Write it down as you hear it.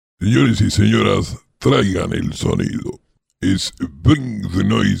Señores y señoras, traigan el sonido. Es Bring the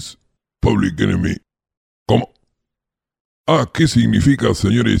Noise, Public Enemy. ¿Cómo? Ah, ¿qué significa,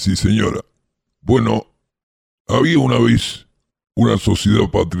 señores y señoras? Bueno, había una vez una sociedad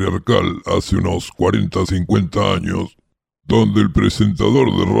patriarcal hace unos 40, 50 años, donde el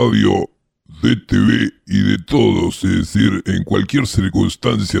presentador de radio, de TV y de todos, es decir, en cualquier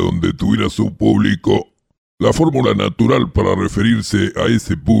circunstancia donde tuviera su público, la fórmula natural para referirse a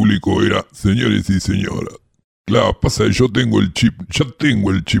ese público era señores y señoras. Claro, pasa que ya tengo el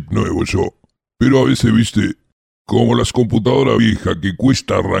chip nuevo yo, pero a veces, viste, como las computadoras viejas que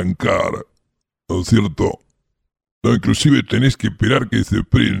cuesta arrancar, ¿no es cierto? No, inclusive tenés que esperar que se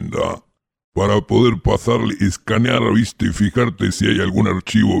prenda para poder pasarle, escanear, viste, y fijarte si hay algún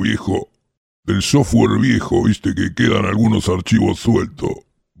archivo viejo del software viejo, viste, que quedan algunos archivos sueltos.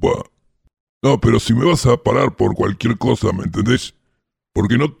 Bah. No, pero si me vas a parar por cualquier cosa, ¿me entendés?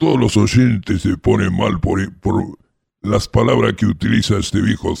 Porque no todos los oyentes se ponen mal por las palabras que utiliza este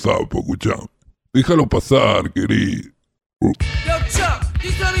viejo sapo, escuchá. Déjalo pasar, querido. Yo, Chuck,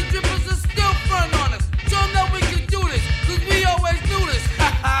 these honey drippers are still front on us. Show them that we can do this, cause we always do this.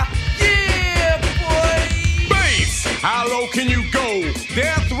 Yeah, boy! Bass! How low can you go?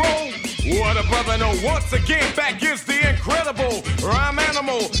 Death row? What a brother know. Once again, back is the incredible rhyme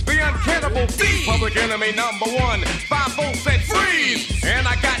animal, the uncannibal thief, Public Enemy #1. 5-0 said freeze, and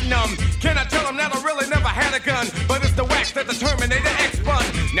I got numb. Can I tell them that I really never had a gun? But it's the wax that the Terminator X spun.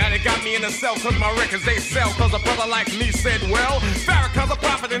 Now they got me in the cell cause my records they sell. Cause a brother like me said, well, Farrakhan's a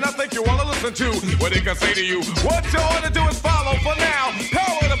prophet and I think you wanna listen to what he can say to you. What you ought to do is follow for now.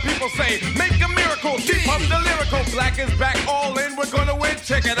 Power the people say, make a miracle, keep up the lyrical. Black is back, all in, we're gonna win,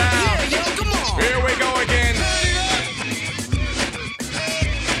 check it out. Yeah, yo, come on! Here we go again.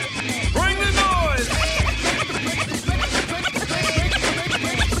 Bring the noise!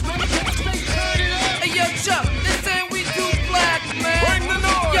 Hey, yo, Chuck, they saying we too black, man. Bring the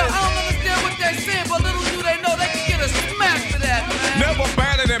noise! Yo, I don't understand what they're saying, but little do they know they can get a smack for that, man. Never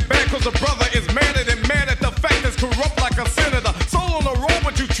batted and bad cause a brother is madder than mad at the fact that's corrupt like a senator. Soul on the road,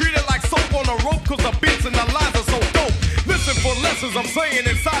 but you treat it like soap on a rope cause the beats and the lines are so dope. Listen for lessons I'm saying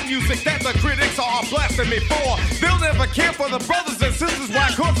inside music that the critics are blasting me for. They'll never care for the brothers and sisters.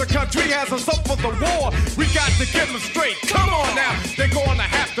 Why? Cause the country has us up for the war. We got to get them straight. Come on now, they're gonna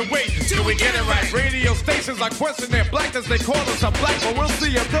have to wait till we get it right. Radio stations are questioning their blackness. They call us a black, but we'll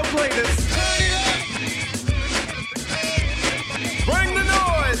see if they'll play this. Bring the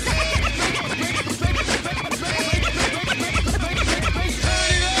noise.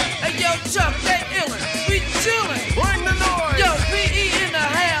 Hey, yo, Chuck, they illin'. We chillin'. Bring the noise. Yo, PE in the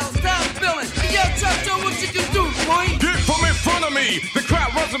house, top billin'. Hey, yo, Chuck, show what you can do, boy. Get from in front of me. The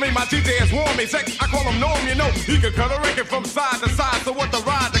crowd runs to me. My DJ has warned me. Sex, I call him Norm, you know. He can cut a record from side to side. So what the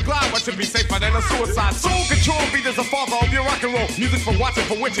ride, the glide, what should be safer than a suicide? Soul control beat is the father of your rock and roll. Music for watching,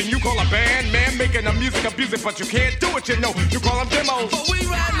 for witching. You call a band, man, making the music abuse it, but you can't do it, you know. You call them demos. But we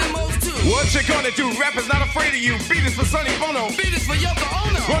ride limos, too. What you gonna do? Rap is not afraid of you. Beat is for Sonny Bono. Beat is for Yoko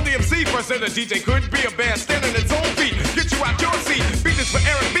Ono. Run the MC first, and the DJ could be a band standing its own feet. Get you out your seat. Beat is for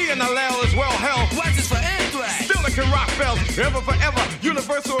Eric B and Hallel as well. Hell, Wax is for Anthrax. still it can rock bells. Ever forever,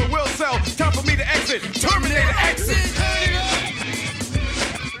 universal it will sell. Time for me to exit. Terminator exit.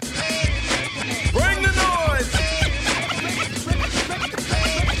 Bring the noise.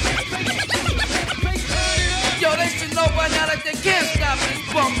 Yo, they should know by now that they can't stop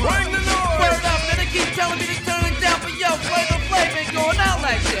this bum run. Bring the noise. Word up, man, they keep telling me to turn it down, but yo, Flavor Flav ain't going out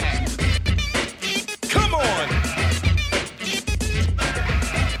like that. Come on.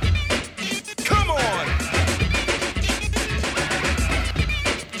 Come on.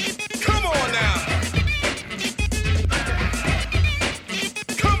 Come on now.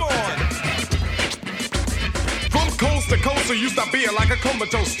 Come on. From coast to coast, so you stop being like a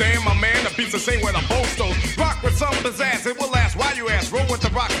comatose. Stand, my man, the beats the same way the boast goes. Rock with some pizzazz, it will last. Why you ask? Roll with the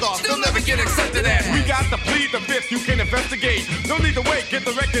rock stars. Still never get accepted as. We got to plead the fifth, you can investigate. No need to wait, get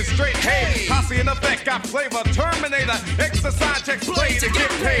the record straight. Hey, posse in effect, got flavor. Terminator, exercise checks, play to get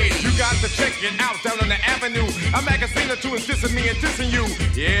paid. You got to check it out down on the avenue. A magazine or two is dissing me and dissing you.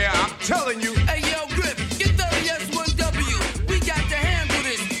 Yeah, I'm telling you. Hey, yo, Grip, get 30S1W. We got to handle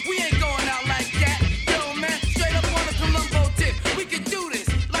this. We ain't going out like that. Yo, man, straight up on the Columbo tip. We can do this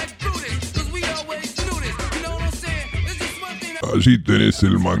like Brutus, cause we always do this. You know what I'm saying? This is one thing that... Allí tenés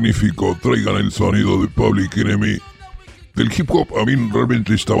el magnífico Traigan el sonido de Public Enemy. Del hip hop a mí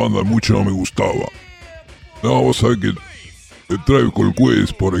realmente esta banda mucho no me gustaba. No, vos sabés que Tribe Called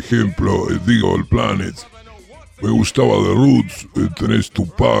Quest, por ejemplo, Digable Planets, me gustaba The Roots, tenés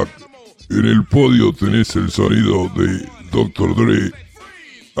Tupac, en el podio tenés el sonido de Dr. Dre,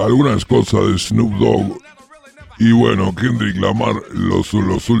 algunas cosas de Snoop Dogg y bueno, Kendrick Lamar los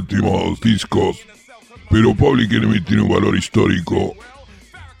últimos discos, pero Public Enemy tiene un valor histórico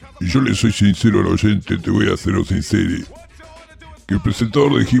y yo le soy sincero al oyente, te voy a hacerlo sincero, que el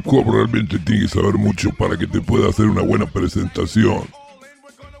presentador de hip hop realmente tiene que saber mucho para que te pueda hacer una buena presentación.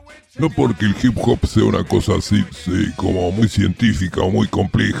 No porque el hip hop sea una cosa así como muy científica o muy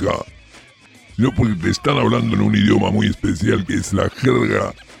compleja, sino porque te están hablando en un idioma muy especial que es la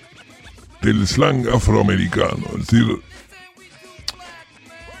jerga del slang afroamericano. Es decir,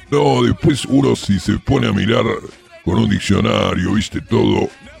 no, después uno si se pone a mirar con un diccionario, viste todo,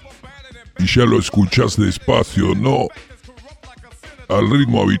 y ya lo escuchás despacio, no al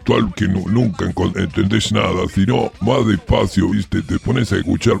ritmo habitual que nunca entendés nada, sino más despacio, viste, te pones a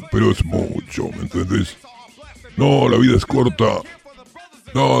escuchar, pero es mucho, ¿me entendés? No, la vida es corta.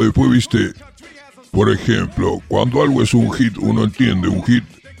 No, después, viste, por ejemplo, cuando algo es un hit, uno entiende, un hit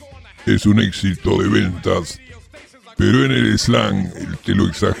es un éxito de ventas, pero en el slang te lo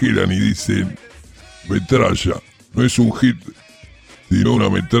exageran y dicen metralla, no es un hit, sino una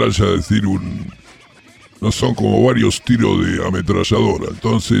metralla, es decir, no son como varios tiros de ametralladora.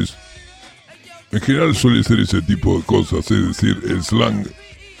 Entonces, en general suele ser ese tipo de cosas, es decir, el slang,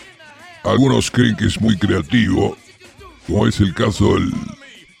 algunos creen que es muy creativo, como es el caso del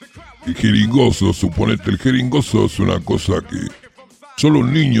jeringoso, suponete, el jeringoso es una cosa que solo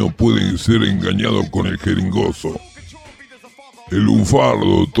un niño puede ser engañado con el jeringoso. El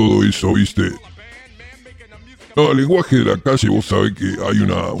lunfardo, todo eso, ¿viste? No, el lenguaje de la calle, vos sabés que hay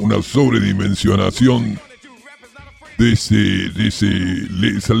una sobredimensionación de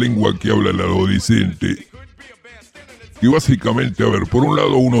esa lengua que habla el adolescente. Que básicamente, a ver, por un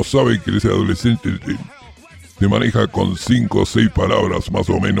lado uno sabe que ese adolescente se maneja con 5 o 6 palabras más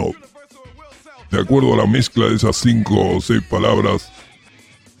o menos. De acuerdo a la mezcla de esas 5 o 6 palabras.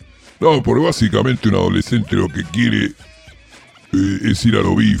 No, porque básicamente un adolescente lo que quiere es ir a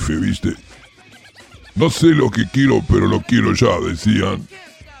lo bife, ¿viste? No sé lo que quiero, pero lo quiero ya, decían.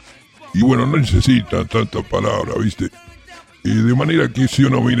 Y bueno, no necesitan tantas palabras, ¿viste? De manera que si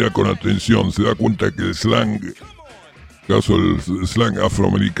uno mira con atención, se da cuenta que el slang, caso el slang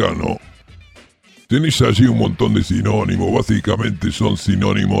afroamericano, tenés allí un montón de sinónimos, básicamente son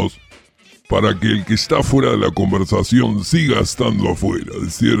sinónimos para que el que está fuera de la conversación siga estando afuera, es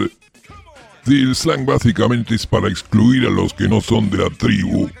decir, el slang básicamente es para excluir a los que no son de la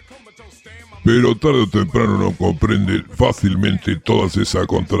tribu, pero tarde o temprano uno comprende fácilmente todas esas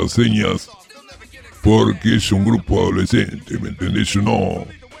contraseñas porque es un grupo adolescente, ¿me entendés? No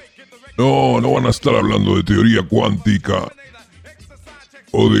van a estar hablando de teoría cuántica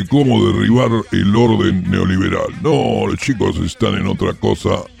o de cómo derribar el orden neoliberal. No, los chicos están en otra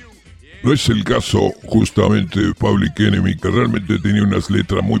cosa. No es el caso justamente de Public Enemy, que realmente tenía unas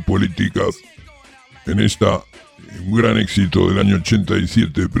letras muy políticas en un gran éxito del año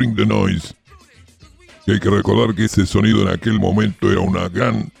 87, Bring the Noise. Y hay que recordar que ese sonido en aquel momento era una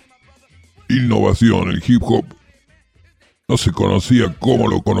gran innovación. El hip hop no se conocía como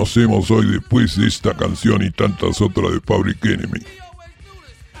lo conocemos hoy después de esta canción y tantas otras de Public Enemy.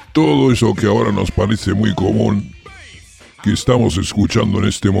 Todo eso que ahora nos parece muy común, que estamos escuchando en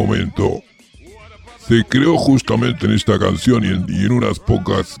este momento, se creó justamente en esta canción y en unas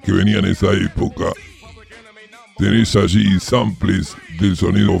pocas que venían en esa época. Tenés allí samples del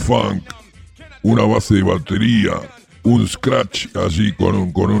sonido funk, una base de batería, un scratch allí con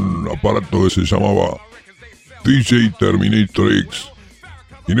un aparato que se llamaba DJ Terminator X.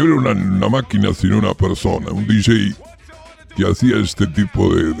 Y no era una máquina sino una persona, un DJ que hacía este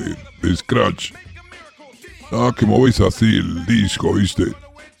tipo de scratch. Que movéis así el disco, ¿viste?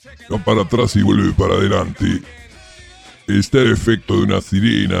 Va para atrás y vuelve para adelante. Está el efecto de una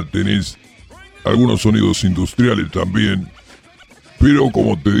sirena, tenés algunos sonidos industriales también. Pero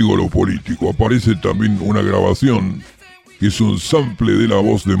como te digo, lo político, aparece también una grabación que es un sample de la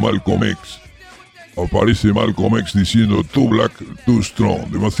voz de Malcolm X. Aparece Malcolm X diciendo "Too black, too strong",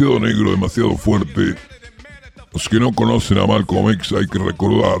 demasiado negro, demasiado fuerte. Los que no conocen a Malcolm X hay que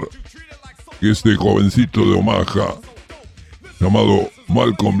recordar que este jovencito de Omaha, llamado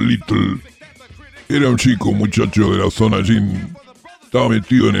Malcolm Little, era un muchacho de la zona allí, estaba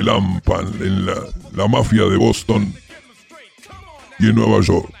metido en el AMPA, en la mafia de Boston y en Nueva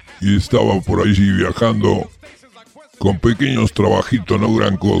York, y estaba por allí viajando con pequeños trabajitos, no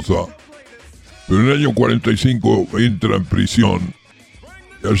gran cosa, pero en el año 45 entra en prisión,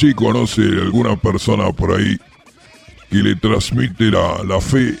 y allí conoce a alguna persona por ahí que le transmite la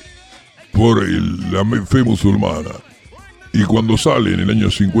fe por la fe musulmana. Y cuando sale en el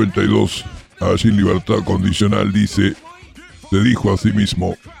año 52, allí en libertad condicional, dice: se dijo a sí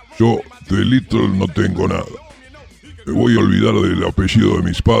mismo, yo de Little no tengo nada. Me voy a olvidar del apellido de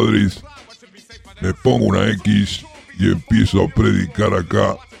mis padres, me pongo una X y empiezo a predicar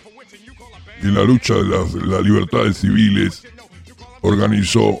acá. En la lucha de las libertades civiles,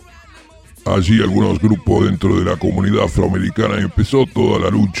 organizó allí algunos grupos dentro de la comunidad afroamericana y empezó toda la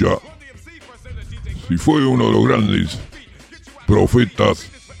lucha. Y fue uno de los grandes profetas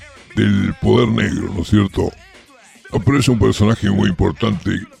del poder negro, ¿no es cierto? Pero es un personaje muy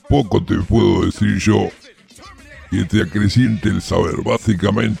importante, poco te puedo decir yo, que te acreciente el saber.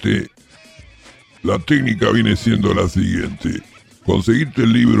 Básicamente, la técnica viene siendo la siguiente: conseguirte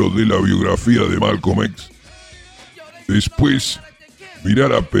el libro de la biografía de Malcolm X, después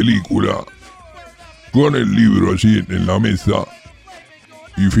mirar la película con el libro allí en la mesa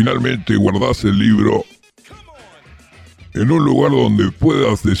y finalmente guardás el libro en un lugar donde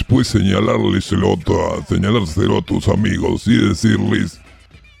puedas después señalárselo a tus amigos y decirles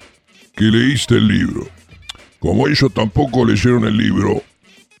que leíste el libro. Como ellos tampoco leyeron el libro,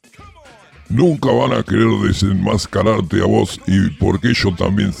 nunca van a querer desenmascararte a vos, y porque ellos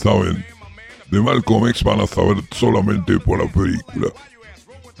también saben de Malcolm X, van a saber solamente por la película.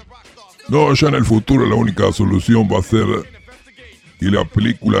 No, ya en el futuro la única solución va a ser que la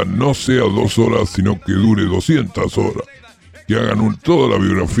película no sea 2 horas, sino que dure 200 horas. Que hagan toda la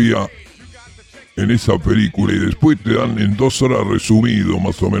biografía en esa película y después te dan en 2 horas resumido,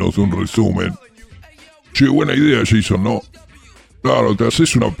 más o menos un resumen. Che, buena idea, Jason, ¿no? Claro, te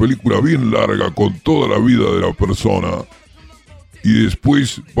haces una película bien larga con toda la vida de la persona y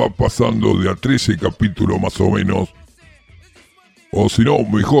después va pasando de a 13 capítulos más o menos. O si no,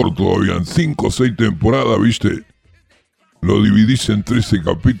 mejor todavía, en 5 o 6 temporadas, ¿viste? Lo dividís en 13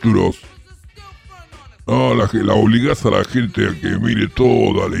 capítulos. No, la obligás a la gente a que mire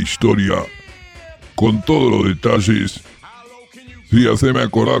toda la historia con todos los detalles. Sí, haceme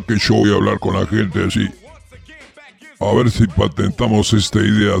acordar que yo voy a hablar con la gente allí. A ver si patentamos esta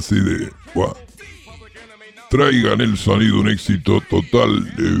idea así de... Bueno, traigan el sonido, un éxito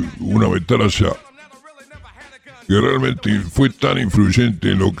total de una metralla que realmente fue tan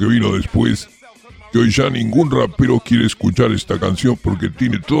influyente en lo que vino después que hoy ya ningún rapero quiere escuchar esta canción porque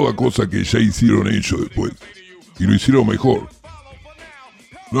tiene toda cosa que ya hicieron ellos después y lo hicieron mejor.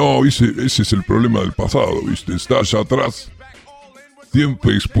 No, ese es el problema del pasado, ¿viste? Está allá atrás,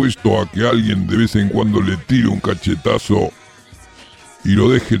 siempre expuesto a que alguien de vez en cuando le tire un cachetazo y lo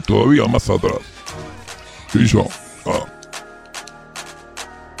deje todavía más atrás. ¿Sí, yo?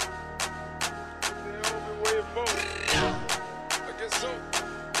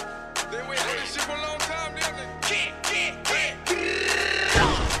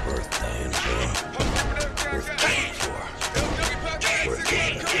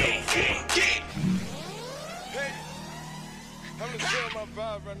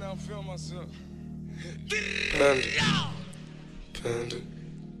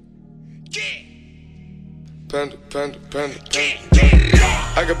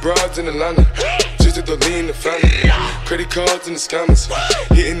 I got broads in Atlanta, just to lean the family. Credit cards in the scammers,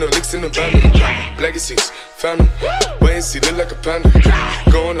 hitting the licks in the van. Legacies, family, wait and see, look like a panda.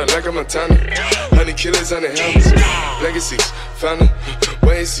 Going out like a Montana, honey killers on the helmets. Legacies, family,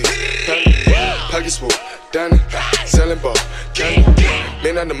 wait and see, family. Pockets full, Danny, selling ball, candy.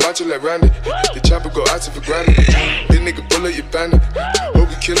 Man on the macho like Randy, the chopper go out to for granted. This nigga bullet, you bandit. Hope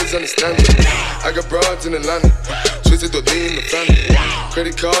you killers understand it. I got broads in Atlanta, twisted to lean the family.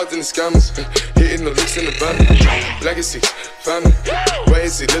 Credit cards and the scammers, hitting the licks in the van. Legacy, family, wait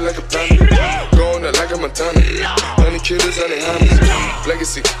and see, look like a panda. Going out like a Montana, honey killers on the hammers.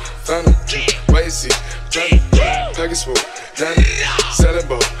 Legacy, family, wait and see, family. Package full, Danny, selling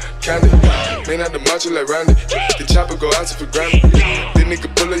ball, candy. Man out the macho like Randy, the chopper go out to for granted. This nigga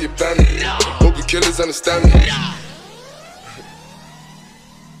pull up your bandit. Hope you killers understand me.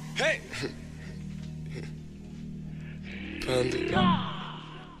 Hey. Panda,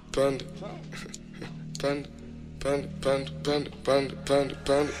 panda, panda, panda, panda, panda, panda, panda,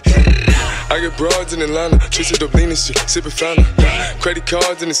 panda. I get broads in Atlanta, twisted up lean and shit, sippin' fountain. Credit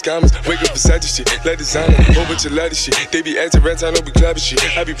cards and the scammers, wake up beside your shit, let designer, whole bunch of ladder shit. They be acting rats, I know we clapping shit.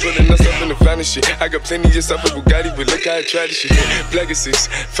 I be pulling us up in the finest shit. I got plenty of stuff with Bugatti, but look how I try this shit. Legacies,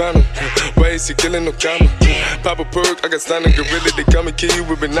 fountain, why is he killing no comma? Pop a perk, I got standing gorilla, they come and kill you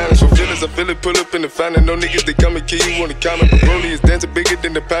with bananas. For feelings, I feel it, pull up in the fountain. No niggas, they come and kill you on the comment. But Broly is dancing bigger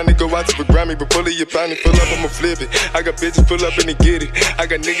than the pound. They go out to the Grammy, but pull it, your pound, fill up, I'ma flip flip it. I got bitches pull up and they get it. I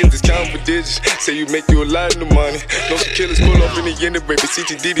got niggas that's counting for digits. Say you make you a lot of money. No some killers pull off in the end, baby.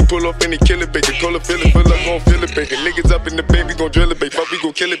 CTDD pull off in the killer, baby. Call a feeling, feel like gon' feel it, baby. Niggas up in the baby, gon' drill it, baby. Fuck, we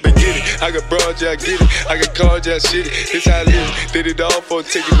gon' kill it, baby. Get it. I got broad, yeah, I get it. I got cards, yeah, I shit it. This how I live. Did it all for a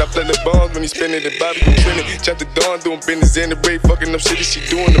ticket. I play the bonds when he spinning the Bobby gon' spin it. Chop the dawn, doing business in the break. Fucking up shit, she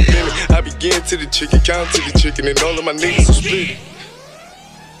doing the minute. I begin to the chicken, count to the chicken, and all of my niggas are split.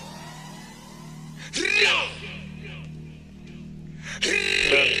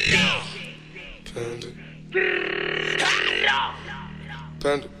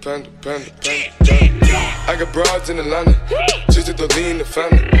 Panda, panda, panda, panda. I got broads in Atlanta, just to throw in the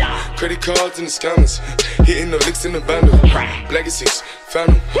family. Credit cards in the scammers, hitting the licks in the bundle. Legacies, found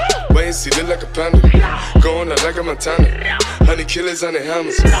them, wait and see, look like a panda. Going out like a Montana, 100 killers on the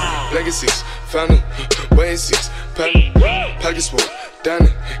hammers. Legacies, found them, wait and see, panda. Pockets full, down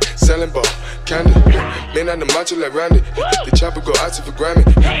it, selling ball, candy. Man on the macho like Randy, the chopper go out to for Grammy.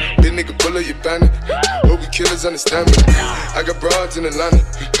 Big nigga pull up your bandit, hope you killers understand me. I got broads in Atlanta,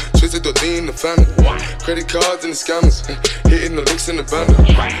 twisted the lean in the family. Credit cards and the scammers, hitting the licks in the bundle.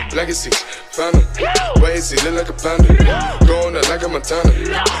 Legacies, found them, wait and see, look like a panda. Going out like a Montana,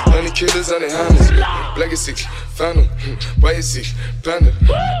 100 killers on the hammers. Legacies, found them, wait and see, panda.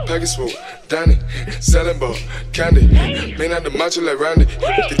 Pockets full, Danny, selling ball, candy. Man out the macho like Randy,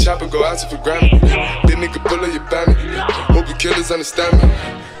 the chopper go out to for Grammy. Big nigga pull up your bandit, hope you killers understand me.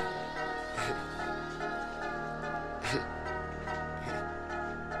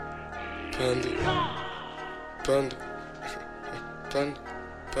 Panda, panda, panda,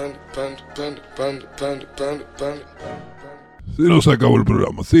 panda, panda, panda, panda, panda, panda, panda. Se nos acabó el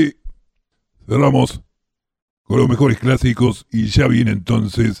programa, sí. Cerramos con los mejores clásicos y ya viene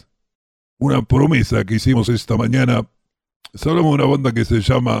entonces una promesa que hicimos esta mañana. Hablamos de una banda que se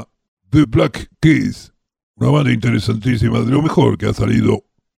llama The Black Keys, una banda interesantísima, de lo mejor que ha salido.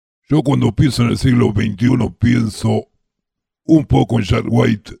 Yo cuando pienso en el siglo XXI pienso un poco en Jack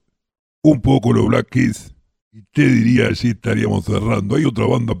White, un poco en los Black Keys, y te diría allí estaríamos cerrando. Hay otra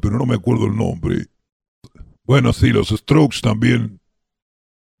banda pero no me acuerdo el nombre. Bueno, sí, los Strokes también.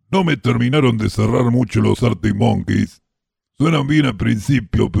 No me terminaron de cerrar mucho los Arctic Monkeys. Suenan bien al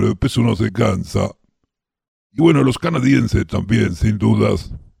principio, pero después uno se cansa. Y bueno, los canadienses también, sin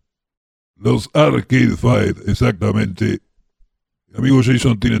dudas. Los Arcade Fire, exactamente. Mi amigo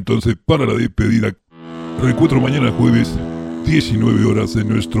Jason tiene entonces para la despedida. Reencuentro mañana jueves, 19 horas, en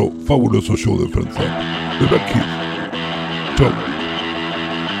nuestro fabuloso show de Francia. The Black Keys. Chau.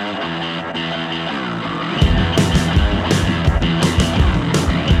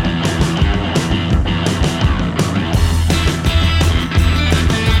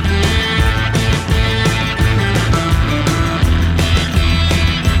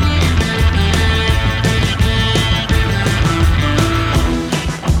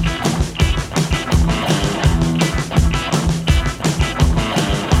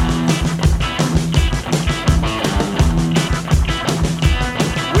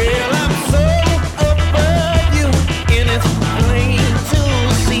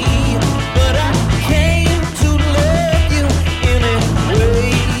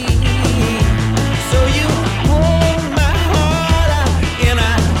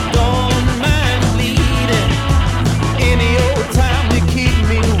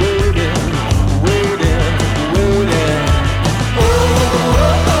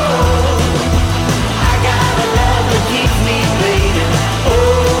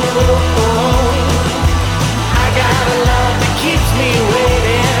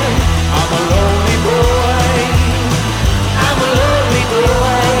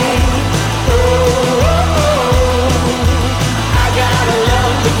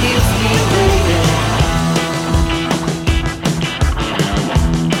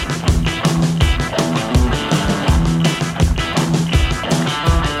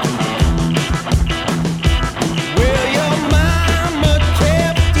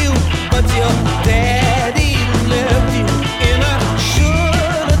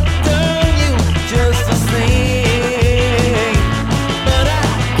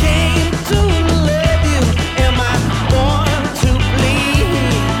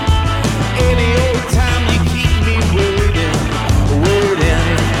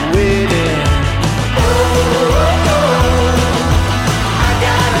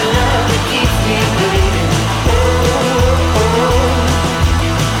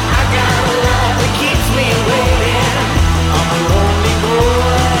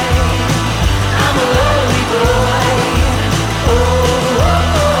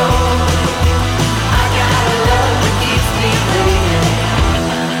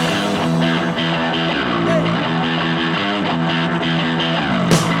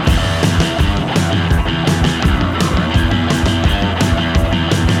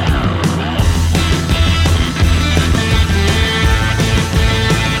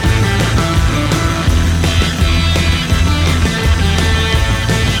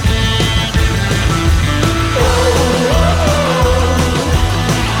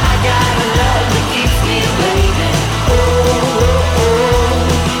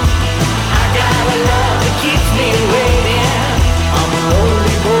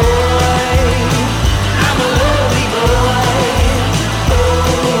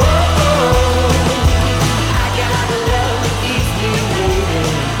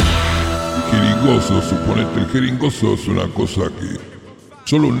 jeringoso, suponete, el jeringoso es una cosa que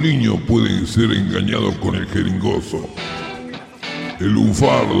solo un niño puede ser engañado con el jeringoso. El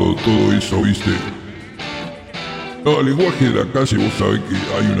lunfardo, todo eso, ¿viste? No, el lenguaje de la calle, vos sabés que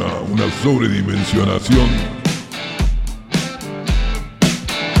hay una sobredimensionación.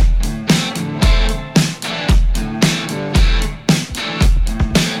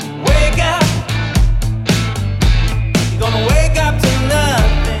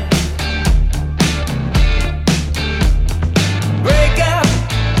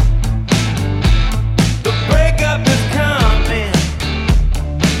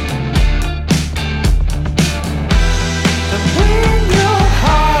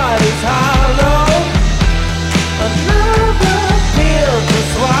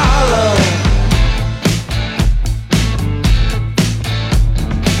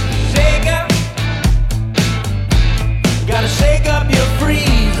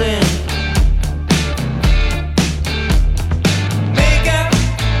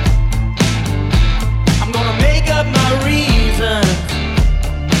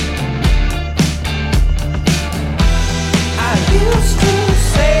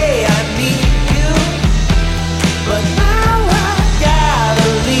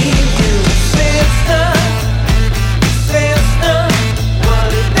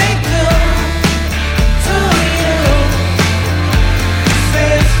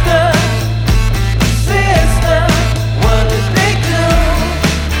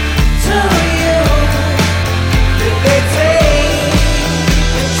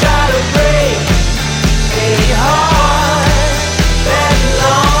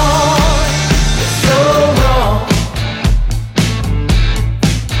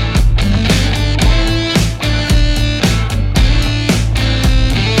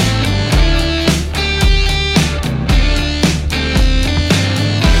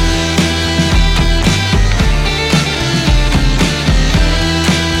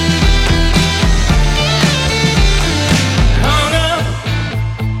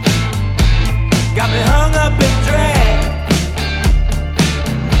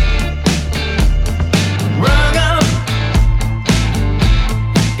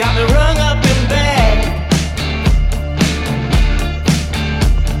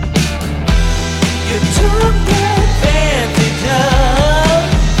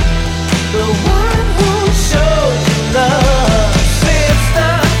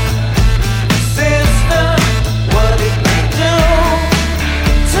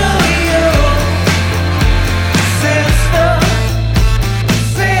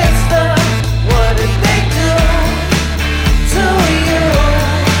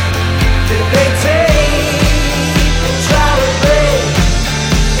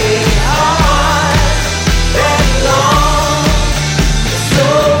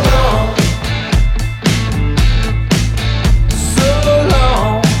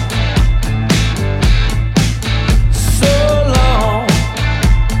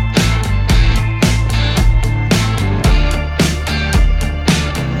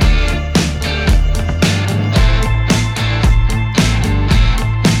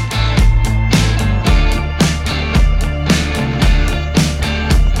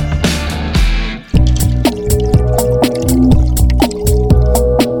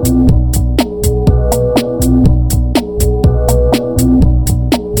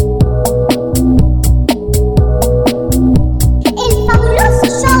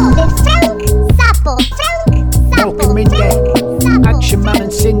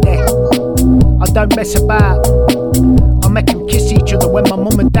 don't mess about. I make them kiss each other when my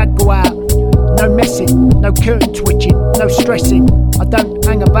mum and dad go out. No messing, no curtain twitching, no stressing. I don't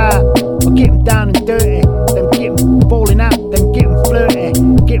hang about. I get them down and dirty, then get them falling out, then get them flirty,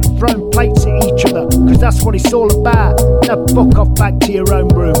 get them throwing plates at each other, cause that's what it's all about. Now fuck off back to your own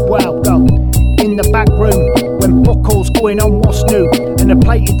room. Well, go in the back room when buckles going on what's new, and the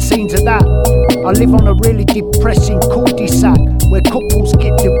plated scenes of that. I live on a really depressing cul-de-sac where couples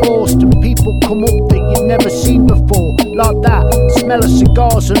get divorced and people come up that you've never seen before, like that. Smell of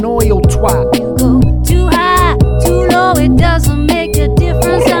cigars and oil, twat. You go too high, too low, it doesn't make a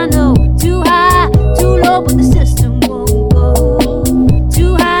difference. I know. Too high, too low, but the system won't go.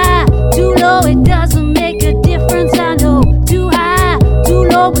 Too high, too low, it doesn't make a difference. I know. Too high, too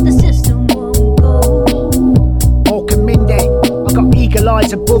low, but the system won't go. Hawk and Mindy, I got eagle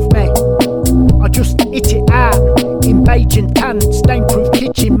eyes above me. I just hit it out in beige and tan, stain-proof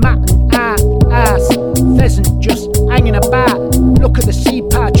kitchen mat and ass. Pheasant just hanging about. Look at the sea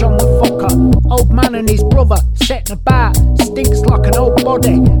patch on the fucker. Old man and his brother setting about. Stinks like an old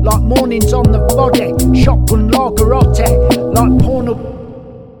body, like mornings on the body. Shotgun lagerotte, like porn up